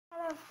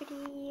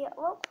Freddy,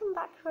 welcome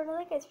back to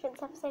another Ghost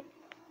Prince episode,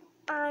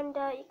 and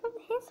you can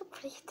hear some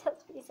pretty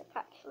intense music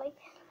actually,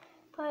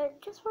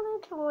 but just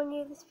wanted to warn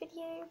you, this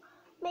video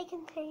may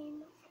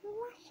contain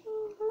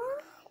flashing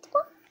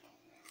light,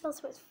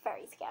 also it's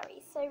very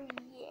scary, so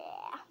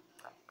yeah,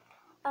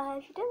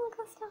 if you don't like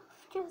that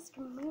stuff, just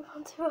move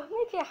on to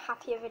maybe a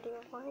happier video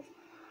of mine,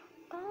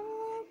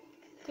 but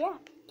yeah,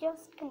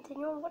 just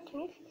continue on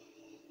watching if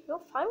you're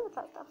fine with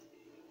that stuff.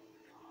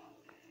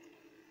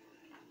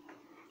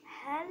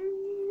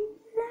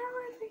 Hello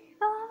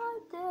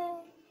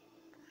everybody!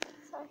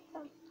 Sorry,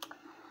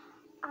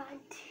 and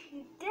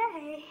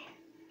today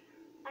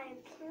I'm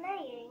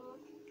playing,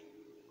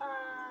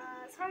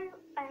 sorry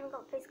I haven't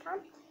got face cam,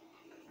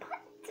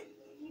 but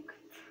you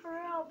could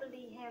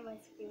probably hear my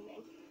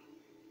screaming.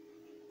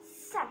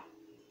 So,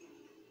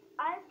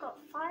 I've got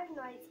 5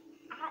 nights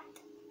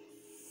at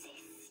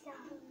Sister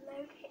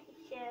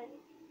location.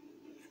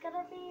 It's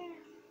gonna be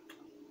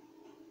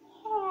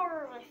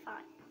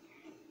horrifying.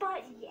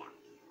 But yeah,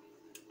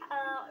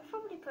 I've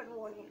probably put a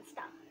warning and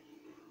stuff.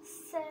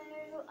 So,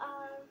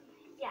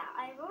 yeah,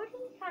 I've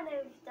already kind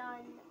of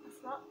done a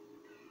slot.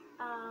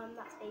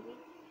 That's baby.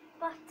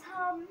 But,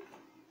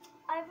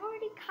 I've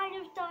already kind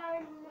of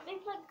done,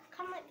 maybe like,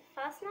 kind of like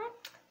the first night.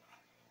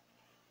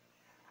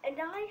 And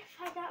I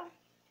found out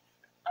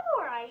I'm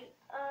alright.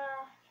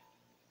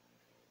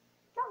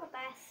 Not the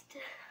best.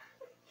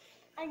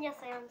 And yes,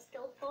 I am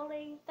still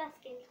poorly.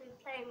 Best game to be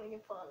playing when you're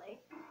poorly.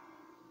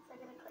 So I'm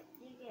gonna click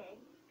new game.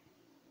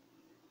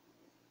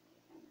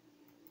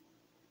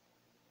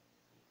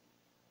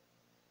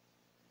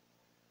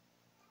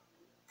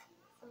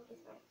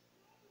 Somebody's right.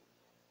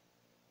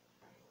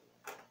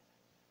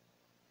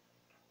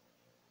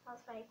 That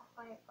was very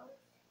quiet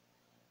voice.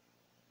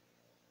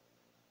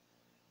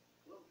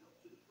 Welcome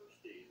to the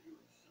first day of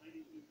your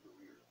exciting new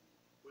career.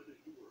 Whether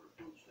you were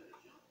approached at a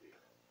job fair,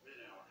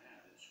 red hour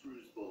hat and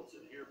screws, bolts,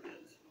 and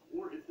hairpins,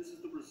 or if this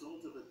is the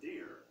result of a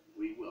dare,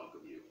 we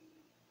welcome you.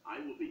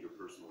 I will be your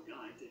personal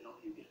guide to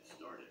help you get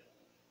started.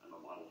 I'm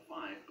a Model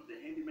 5 of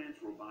the Handyman's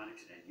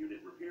Robotics and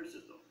Unit Repair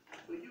System,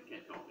 but you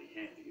can call me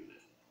Handy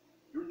Unit.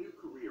 Your new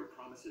career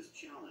promises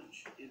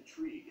challenge,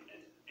 intrigue, and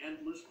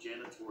endless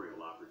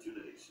janitorial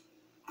opportunities.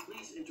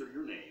 Please enter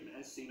your name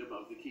as seen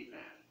above the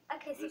keypad.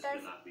 Okay, so this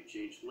cannot be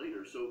changed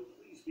later, so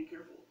please be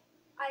careful.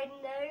 I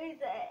know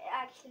that it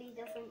actually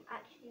doesn't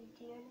actually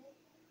do anything.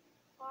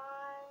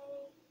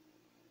 Why?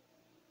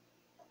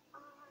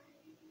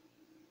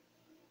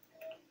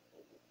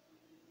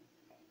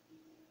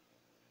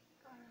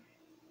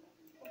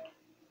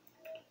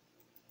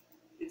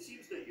 It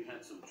seems that you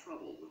had some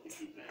trouble with the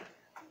keypad.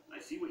 I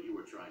see what you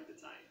were trying to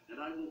type, and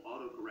I will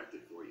auto-correct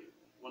it for you.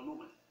 One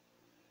moment.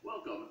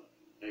 Welcome,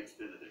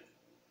 Ex-Benedict.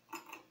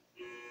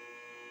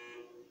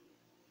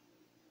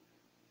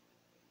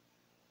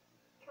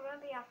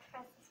 Remember you have to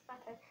press this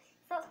button.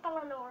 So that's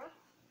Ballanora.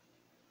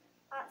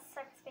 That's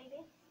Sex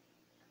Baby.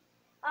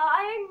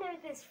 I don't know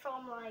this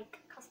from like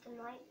Custom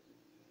Night.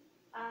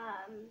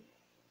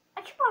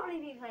 I should probably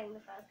be playing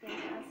the first game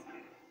first.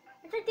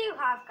 Which I do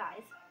have,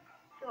 guys.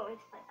 If you want me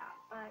to play that.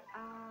 But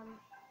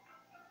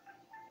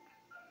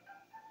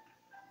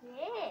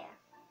yeah.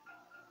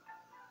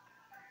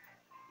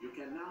 You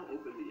can now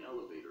open the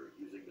elevator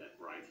using that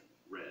bright,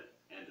 red,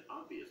 and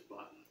obvious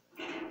button.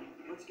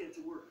 Let's get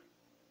to work.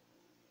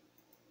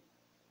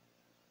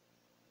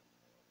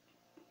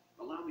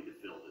 Allow me to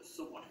fill this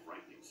somewhat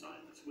frightening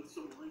silence with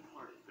some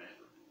light-hearted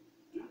banter.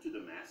 Due to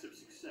the massive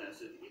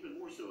success, and even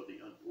more so the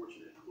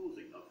unfortunate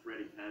closing of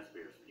Freddy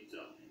Fazbear's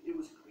Pizza, it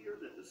was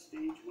clear that the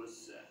stage was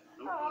set,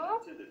 no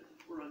pun intended,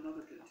 for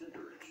another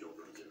contender in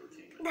children's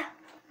entertainment.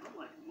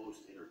 Unlike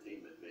most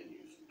entertainment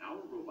venues, our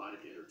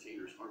robotic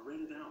entertainers are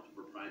rented out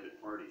for private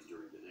parties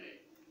during the day,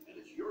 and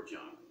it's your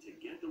job to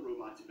get the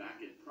robots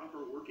back in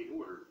proper working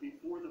order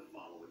before the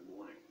following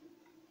morning.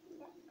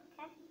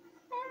 Okay.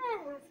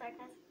 Sorry,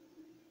 guys.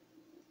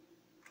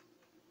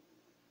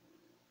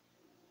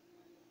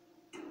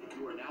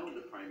 You are now in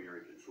the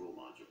primary control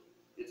module.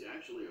 It's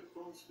actually a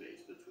crawl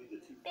space between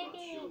the two front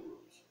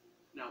showrooms.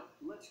 Now,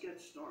 let's get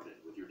started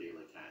with your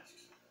daily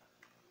tasks.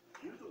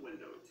 View the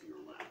window to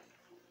your left.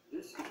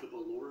 This is the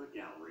Ballora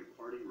Gallery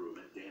Party Room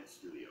and Dance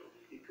Studio,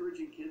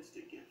 encouraging kids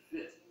to get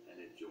fit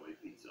and enjoy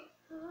pizza.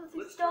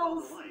 Let's turn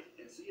on the light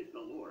and see if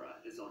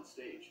Ballora is on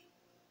stage.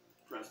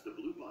 Press the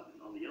blue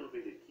button on the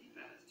elevated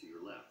keypad to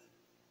your left.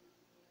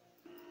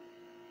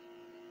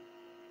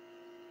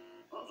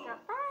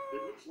 Uh-oh.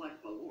 It looks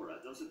like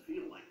Ballora doesn't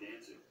feel like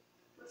dancing.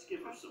 Let's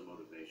give her some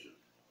motivation.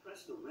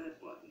 Press the red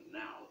button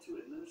now to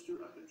administer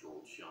a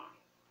controlled shock.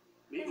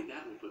 Maybe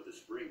that will put the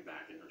spring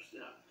back in her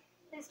step.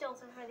 This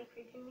dolls are really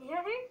creeping me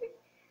out.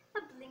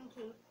 A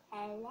blinking.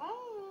 Hello.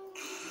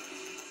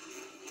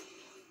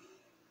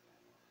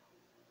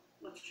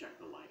 Let's check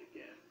the light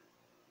again.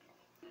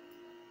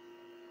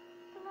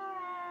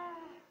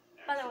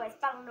 Ballora.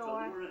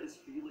 Ballora is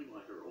feeling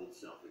like her old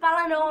self again.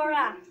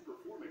 Ballanora. Ready to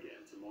perform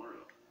again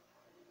tomorrow.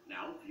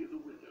 Now view the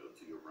window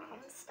to your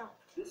right.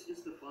 This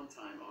is the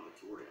Funtime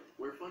Auditorium,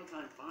 where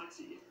Funtime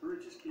Foxy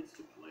encourages kids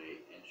to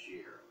play and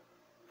share.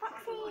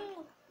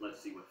 Foxy! Let's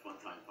see what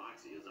Funtime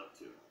Foxy is up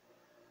to.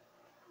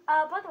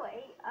 By the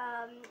way,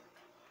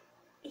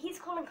 he's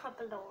calling her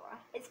Ballora.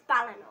 It's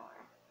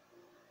Ballanora,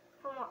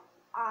 from what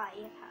I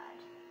have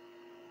heard.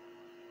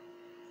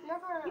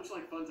 Another Looks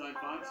like Funtime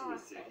Foxy Ballora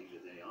is taking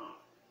the day off.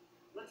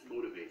 Let's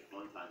motivate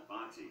Funtime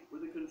Foxy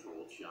with a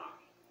controlled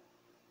shock.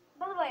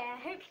 By the way, I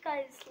hope you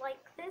guys like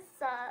this.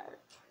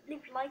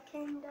 Leave a like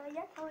and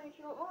yeah, tell me if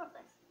you want more of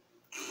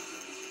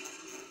this.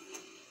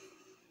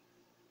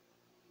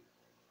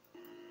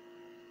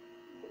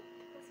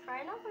 Let's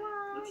try another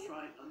one. Let's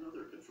try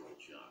another controlled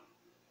shock.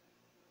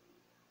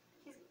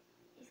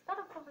 He's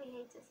gotta probably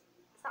hate us.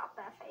 Is that a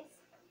bare face?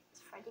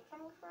 Is Freddy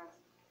coming for us?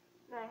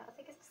 No, I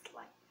think it's just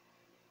like.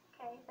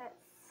 Okay,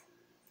 that's.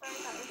 Sorry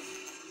guys.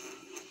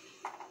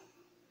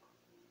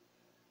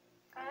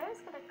 I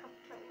always got a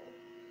couple of them.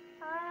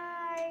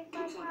 Hi,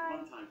 Looks like hi.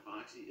 Funtime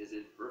Foxy is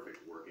in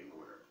perfect working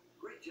order.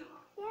 Great job.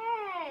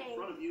 Yay! In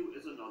front of you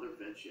is another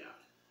vent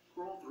shaft.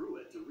 Crawl through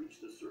it to reach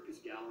the circus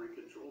gallery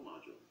control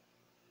module.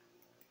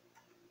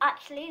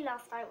 Actually,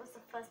 last night was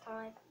the first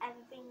time I've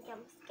ever been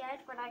jump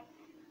scared when I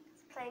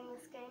was playing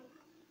this game.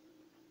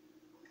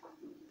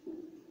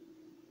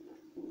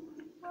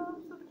 Oh,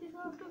 somebody's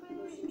after me.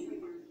 Motion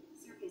trigger.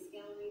 Circus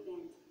gallery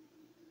vent.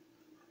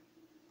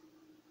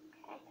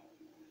 Okay.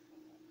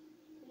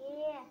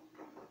 Yeah.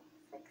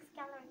 Circus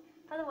gallery.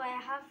 By the way,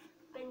 I have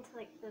been to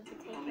like the On the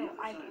potato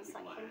other idol side of the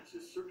section. glass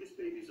is Circus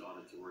Baby's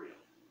auditorium.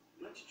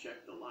 Let's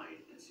check the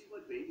light and see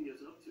what Baby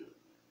is up to.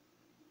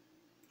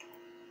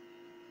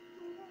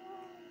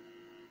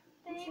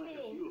 Looks like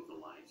a Baby. few of the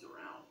lights are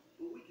out,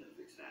 but we can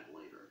fix that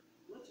later.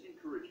 Let's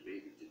encourage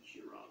Baby to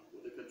cheer up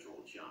with a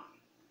controlled shock.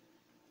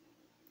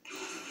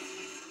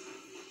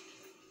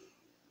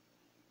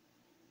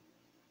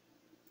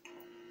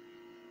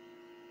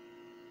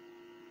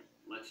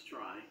 Let's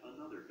try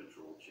another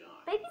controlled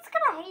shock. Baby's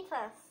gonna hate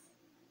us.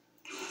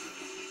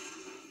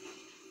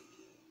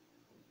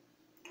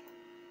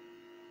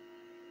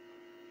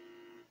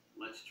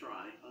 Let's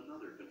try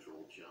another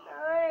controlled shock.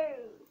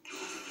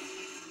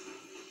 No.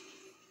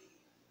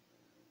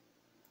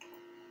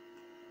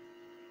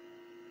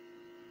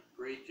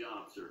 Great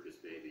job, Circus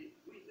Baby.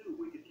 We knew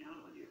we could count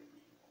on you.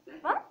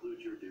 That What?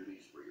 concludes your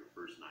duties for your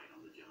first night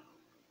on the job.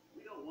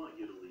 We don't want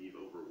you to leave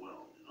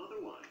overwhelmed.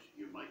 Otherwise,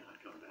 you might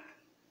not come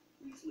back.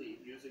 Please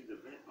leave using the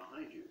vent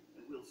behind you,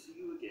 and we'll see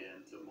you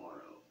again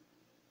tomorrow.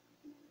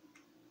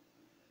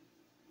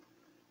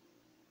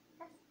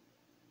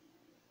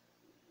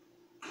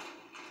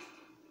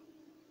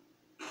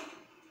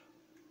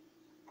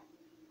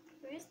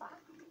 Who is that?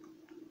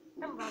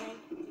 I'm running.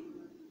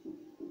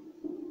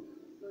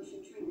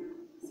 Motion trigger.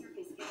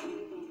 Circus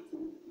gallery vent.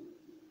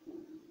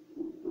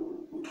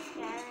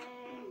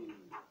 Scary.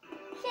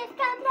 She's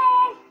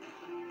coming!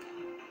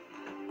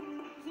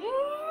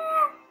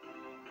 Yeah!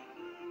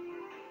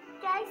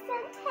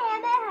 Jason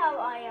Tanner, how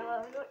are you?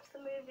 Well, we watched the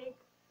movie.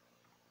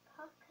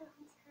 Popcorn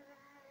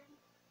time.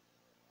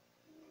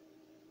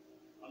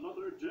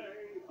 Another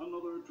day,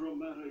 another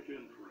dramatic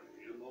entry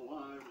in the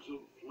lives of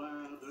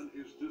Vlad and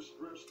his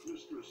distressed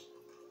mistress.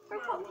 We're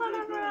Where will popcorn they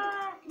go?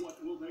 everywhere. What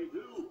will they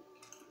do?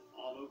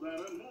 All of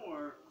that and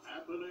more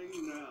happening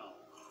now.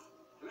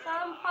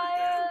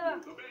 Vampire!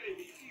 The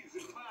baby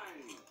isn't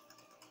mine.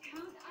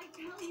 How'd I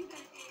tell you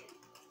that it is?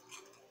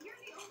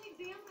 You're the only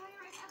vampire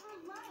I've ever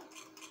loved.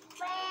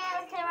 Well,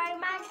 it's a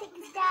romantic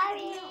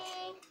story.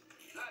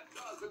 That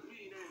doesn't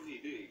mean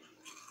anything.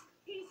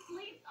 He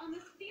sleeps on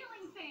the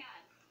ceiling fan.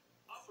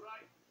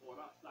 Upright or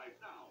upside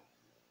down.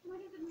 What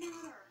does it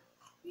matter?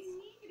 You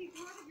need to be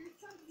part of your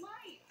son's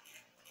life.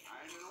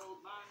 I'm an old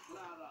man,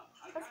 Clara.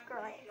 I That's can't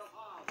great. be your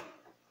father.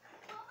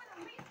 Well, then at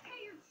least pay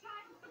your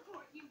child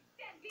support, you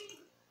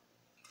deadbeat.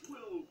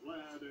 Will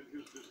Vlad and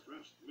his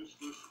distressed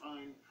mistress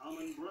find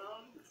common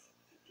ground?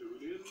 Tune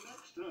in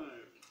next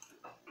time.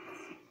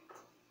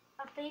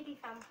 A baby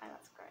vampire,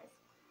 that's gross.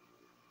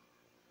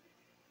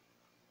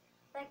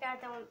 Like, I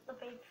don't want the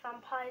baby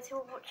vampires who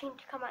are watching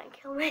to come out and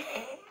kill me.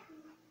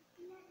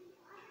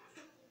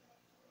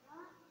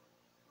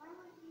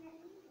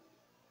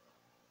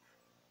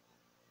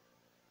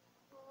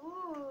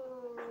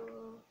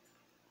 Ooh.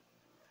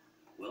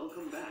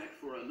 Welcome back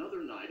for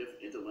another night of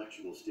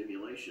intellectual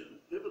stimulation,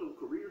 pivotal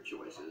career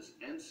choices,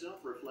 and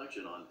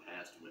self-reflection on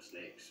past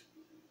mistakes.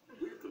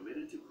 We're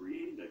committed to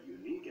creating a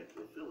unique and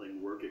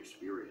fulfilling work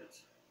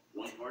experience.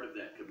 One part of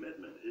that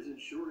commitment is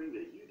ensuring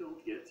that you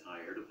don't get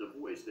tired of the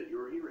voice that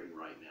you're hearing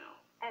right now.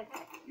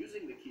 Okay.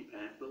 Using the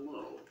keypad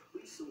below,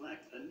 please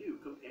select a new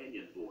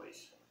companion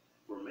voice.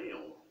 For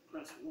male,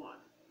 press 1.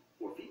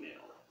 For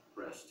female,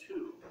 press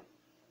 2.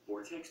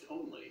 For text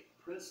only,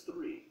 press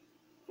 3.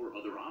 For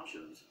other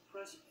options,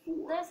 press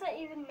 4. There's not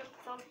even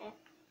numbers on here.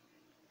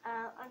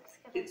 I'm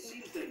just gonna It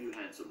seems that you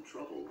had some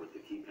trouble with the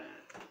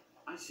keypad.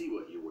 I see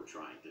what you were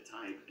trying to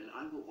type, and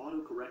I will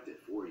auto-correct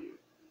it for you.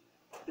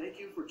 Thank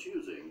you for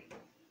choosing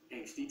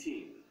Angsty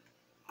Teen.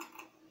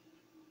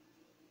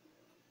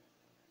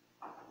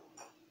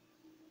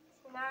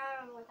 So now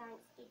I'm with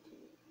Angsty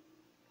Teen.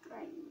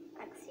 Right,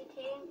 Angsty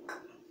Teen.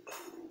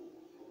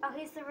 Oh,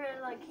 he's the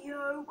real, like,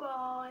 yo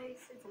guys,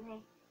 isn't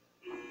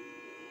he?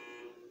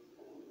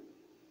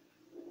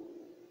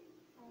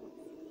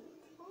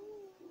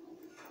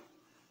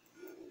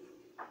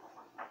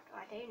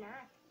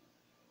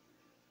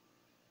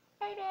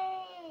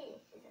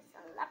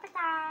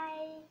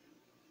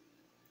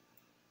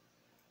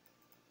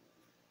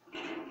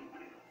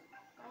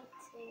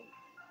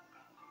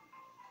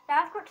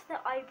 Yeah, I've got to the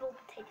eyeball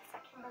potato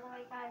section, by the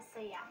way, guys. So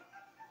yeah,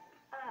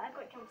 I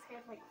got jump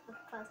scared like for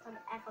the first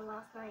time ever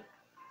last night.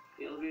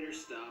 The elevator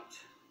stopped.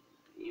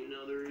 You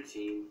know the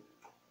routine.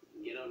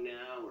 Get out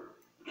now or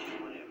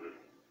whatever.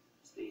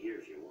 Stay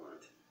here if you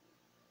want.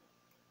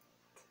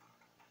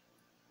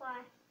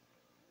 Why?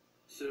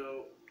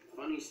 So,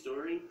 funny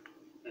story.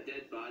 A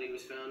dead body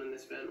was found in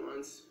this vent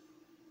once.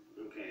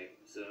 Okay,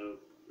 so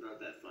not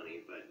that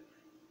funny, but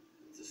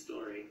it's a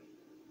story.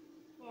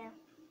 Yeah,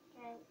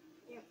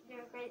 you're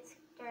a great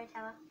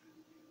storyteller.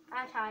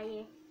 I'll tell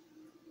you.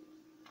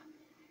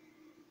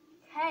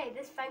 Hey,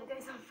 this vent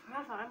goes on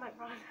forever. I might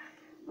run.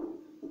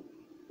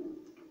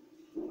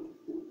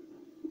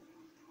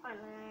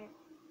 Finally.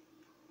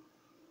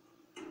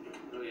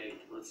 Okay,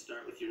 let's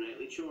start with your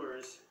nightly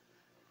chores.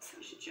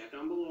 You should check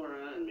on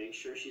Ballora and make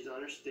sure she's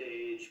on her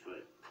stage,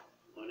 but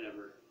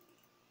whatever.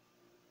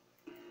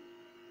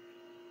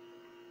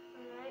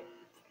 Alright.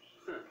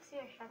 Huh. See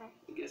your shadow.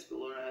 I guess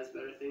Ballora has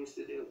better things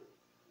to do.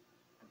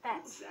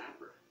 Bet. Zap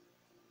her.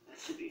 That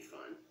should be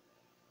fun.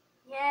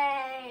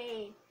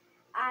 Yay!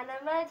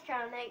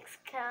 Animatronics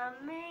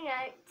coming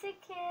out to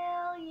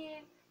kill you.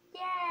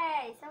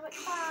 Yay! So much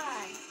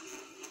fun.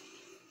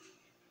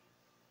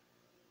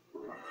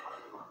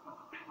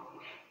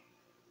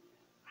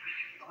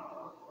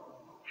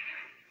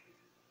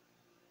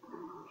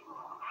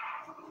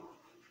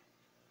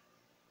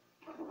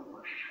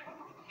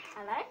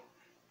 Hello?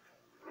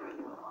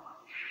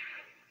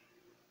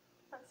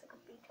 That's a good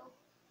beetle.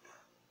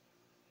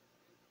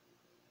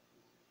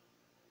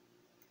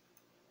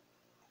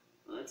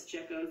 Let's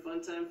check on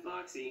Funtime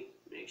Foxy.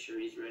 Make sure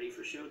he's ready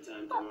for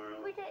showtime But tomorrow.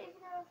 we don't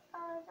even have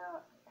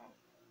okay.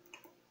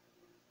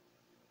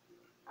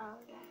 Oh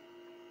yeah.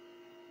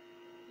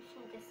 We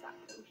should just stop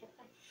them, shouldn't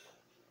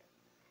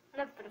we?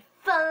 Enough bit of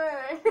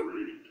fun.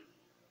 Great.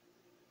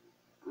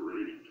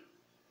 Great.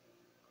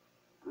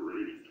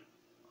 Great.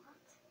 What?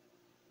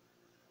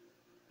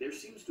 There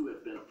seems to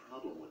have been a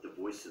problem with the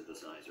voice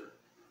synthesizer.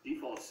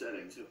 Default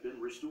settings have been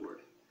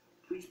restored.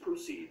 Please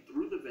proceed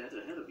through the vent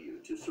ahead of you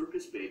to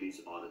Circus Baby's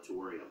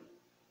auditorium.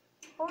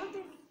 All of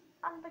these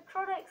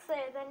animatronics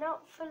though, they're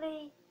not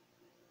fully...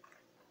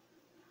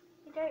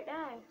 We don't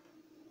know.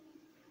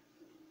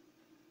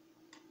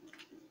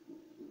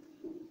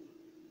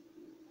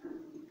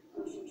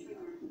 Motion trigger.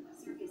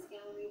 Circus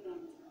gallery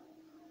vent.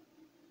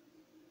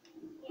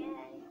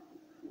 Yay.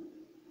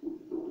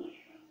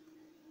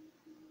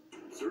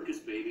 Circus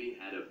Baby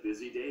had a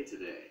busy day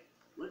today.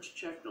 Let's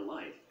check the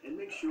light and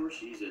make sure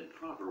she's in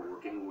proper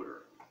working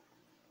order.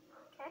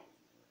 Okay.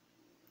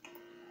 This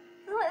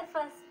is like the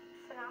first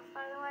FNAF,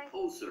 by the way.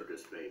 Oh,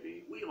 Circus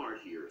Baby, we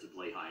aren't here to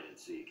play hide and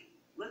seek.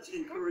 Let's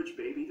encourage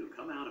Baby to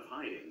come out of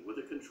hiding with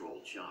a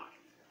controlled shock.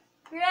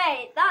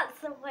 Great, that's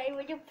the way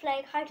when you're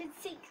playing hide and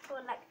seek to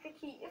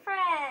electrocute your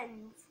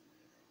friends.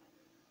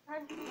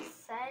 100%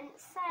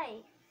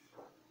 safe.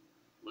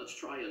 Let's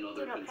try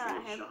another Do not controlled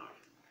hurt him. shock.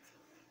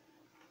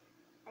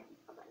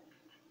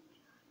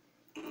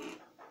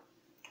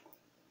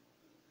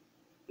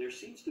 There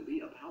seems to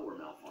be a power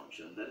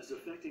malfunction that is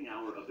affecting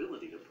our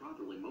ability to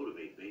properly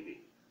motivate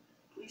Baby.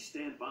 Please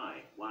stand by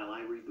while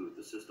I reboot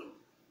the system.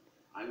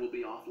 I will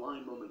be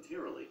offline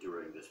momentarily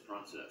during this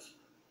process.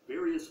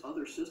 Various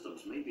other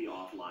systems may be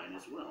offline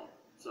as well,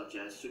 such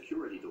as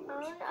security doors,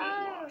 Oh, vent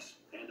no. locks,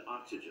 and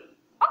oxygen.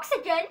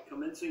 Oxygen!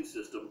 Commencing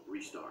system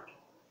restart.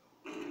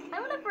 I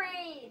want to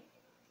breathe.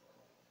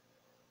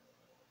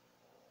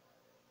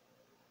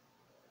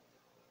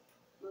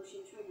 Motion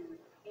trigger.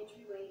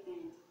 Entryway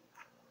vent.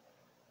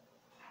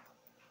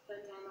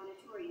 Funtime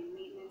auditorium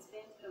maintenance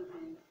vent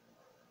open.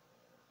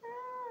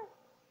 Ah.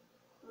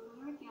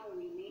 Ballora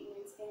gallery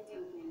maintenance vent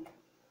open.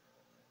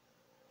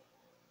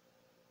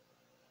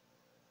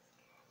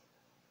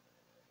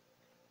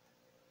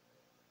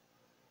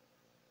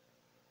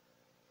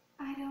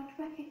 I don't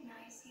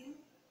recognize you.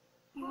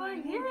 Who are are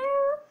new.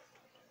 you?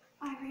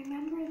 I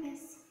remember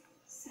this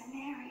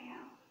scenario,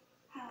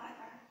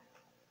 however.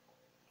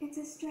 It's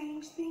a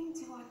strange thing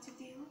to want to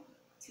do,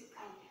 to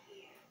come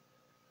here.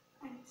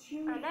 I'm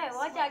curious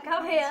why'd I what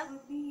come events here?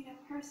 will lead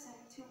a person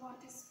to want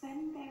to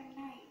spend their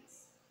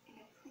nights in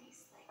a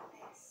place like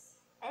this.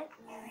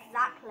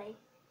 Exactly.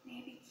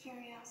 Maybe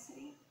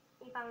curiosity,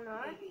 You found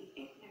Nora? maybe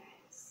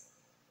ignorance.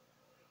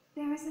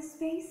 There is a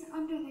space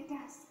under the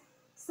desk.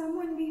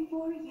 Someone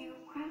before you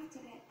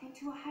crafted it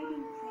into a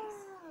hiding place,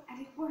 and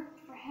it worked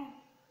for him.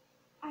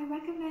 I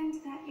recommend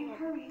that you Yeah.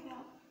 hurry,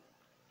 though.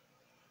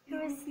 Who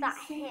You is will be that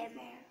safe him?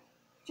 there.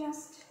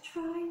 Just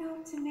try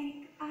not to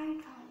make eye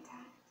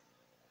contact.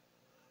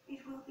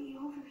 It will be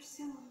over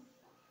soon.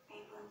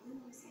 They will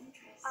lose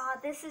interest. Ah,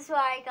 this is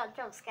why I got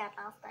jump scared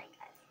last night,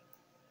 guys.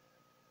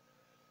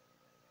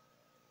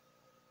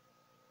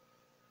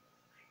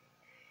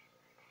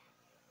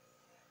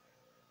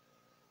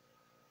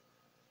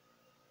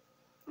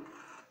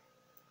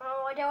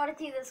 Oh, I don't want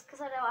to do this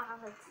because I know what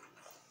happens.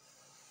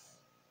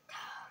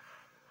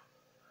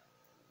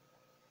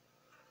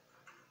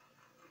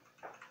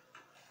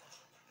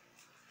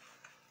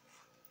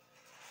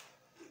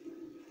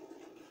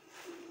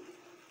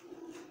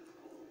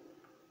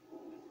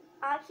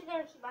 I'm actually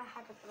going to keep my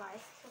hand up the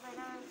mice because I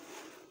know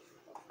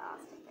it's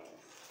fast it goes.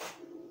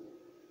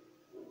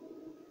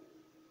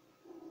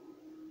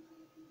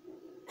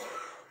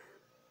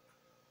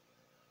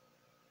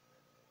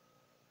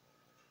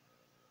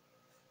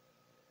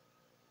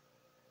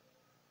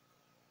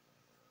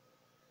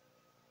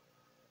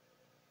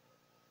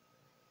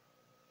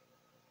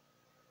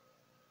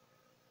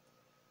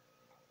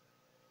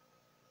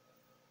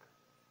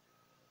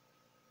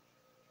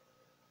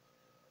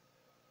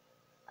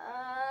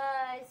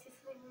 I see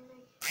something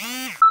moving.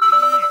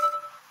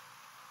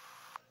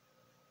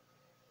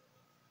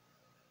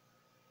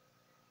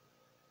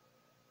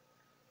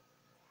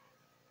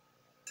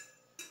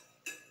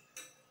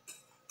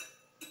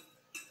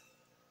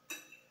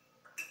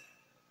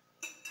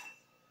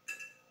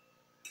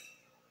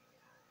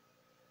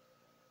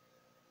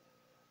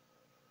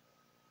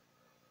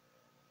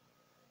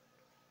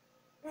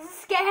 This is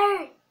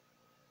scary.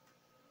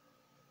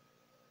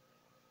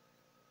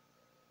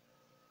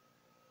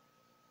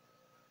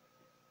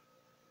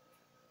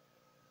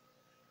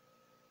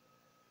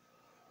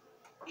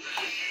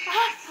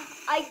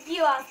 I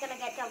knew I was gonna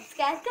get jump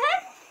scared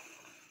then.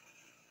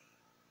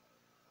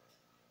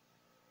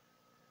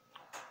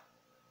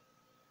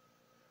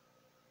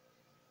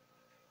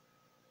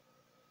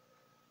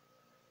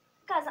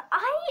 Guys,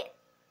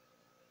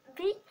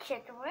 be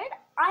genuine,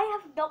 I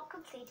have not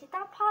completed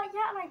that part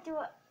yet and I do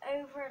it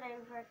over and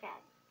over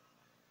again.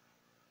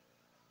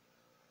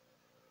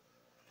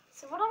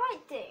 So what I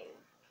might do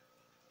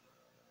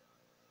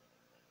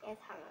is,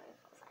 hang on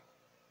for a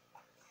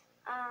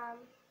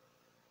second.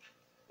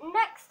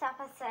 Next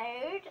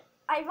episode,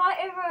 I might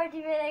have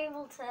already been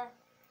able to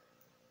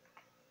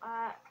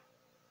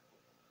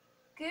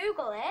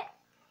Google it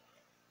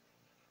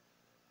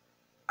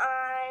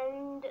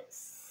and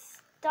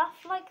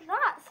stuff like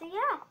that. So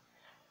yeah,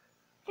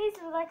 please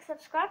like,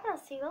 subscribe, and I'll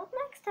see you all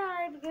next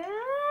time.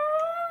 Good.